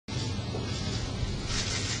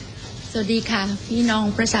สวัสดีค่ะพี่น้อง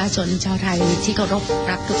ประชาชนชาวไทยที่เคารพ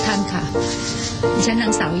รักทุกท่านค่ะดิฉันนา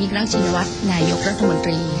งสาวยิ่งลักษณ์ชินวัตรนายกรัฐมนต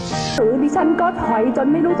รีดิฉันก็ถอยจน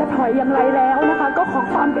ไม่รู้จะถอยอย่างไรแล้วนะคะก็ขอ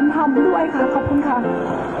ความเป็นธรรมด้วยค่ะขอบคุณค่ะ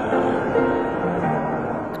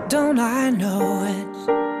Don't I know it?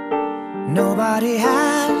 Nobody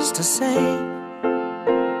has to say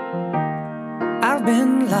I've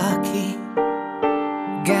been lucky.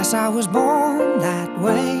 Guess I was born that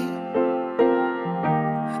way.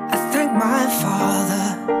 I thank my father.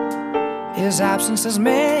 His absence has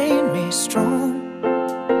made me strong.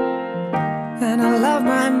 And I love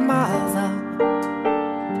my mother,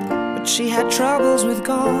 but she had troubles with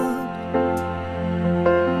God.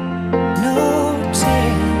 No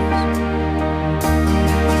tears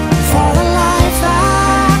for the life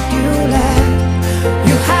that you led.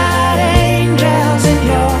 You had angels in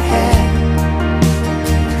your head.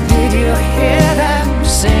 Did you hear them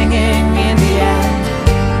singing in the air?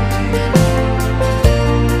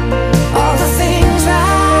 All the things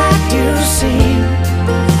that you've seen,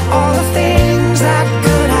 all the things that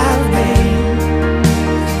could have been.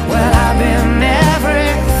 Well, I've been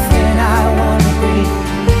everything I want to be.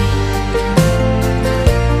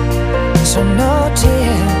 So no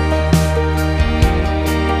tears,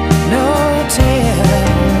 no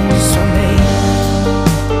tears for me.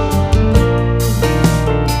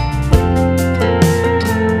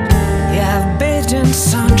 Yeah, I've bathed in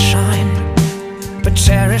sunshine, but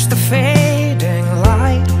cherish the fading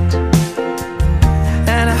light.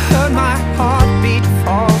 And I heard my heartbeat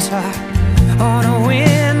falter on a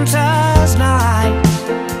winter's night.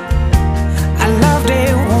 I loved a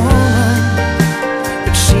woman,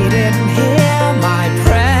 but she didn't hear my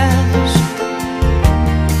prayers.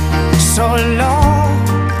 So Lord,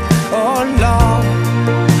 oh Lord,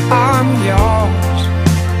 I'm yours.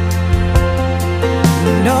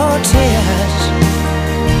 No tears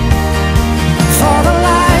for the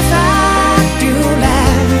life that you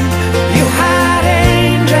led. You had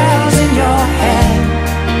angels in your head.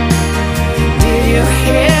 Did you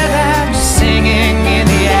hear them singing in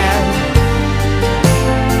the air?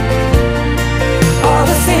 All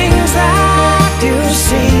the things that you've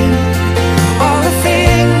seen, all the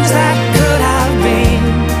things that could have been.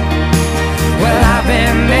 Well, I've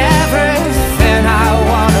been everything I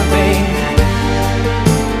wanna be.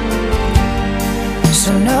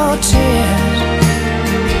 So no tears,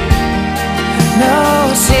 no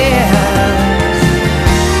tears,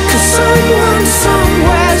 'cause someone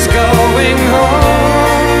somewhere's going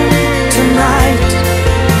home tonight,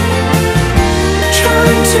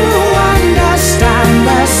 trying to understand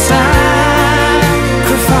the sacrifice.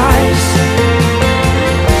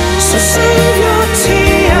 So save your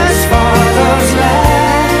tears for those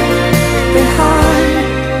left behind.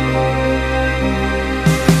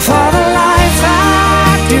 For the life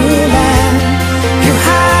that you led, you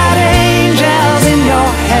had angels in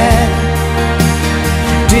your head.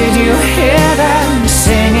 Did you hear them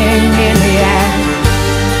singing in the air?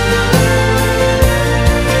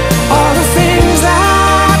 All the things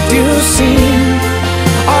that you've seen,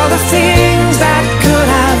 all the things that could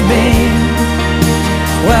have been.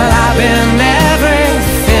 Well, I've been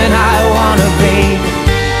everything I wanna be.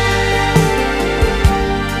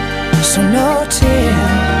 So no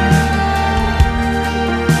tears,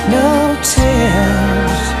 no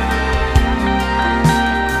tears,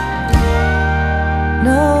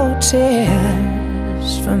 no tears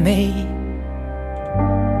for me.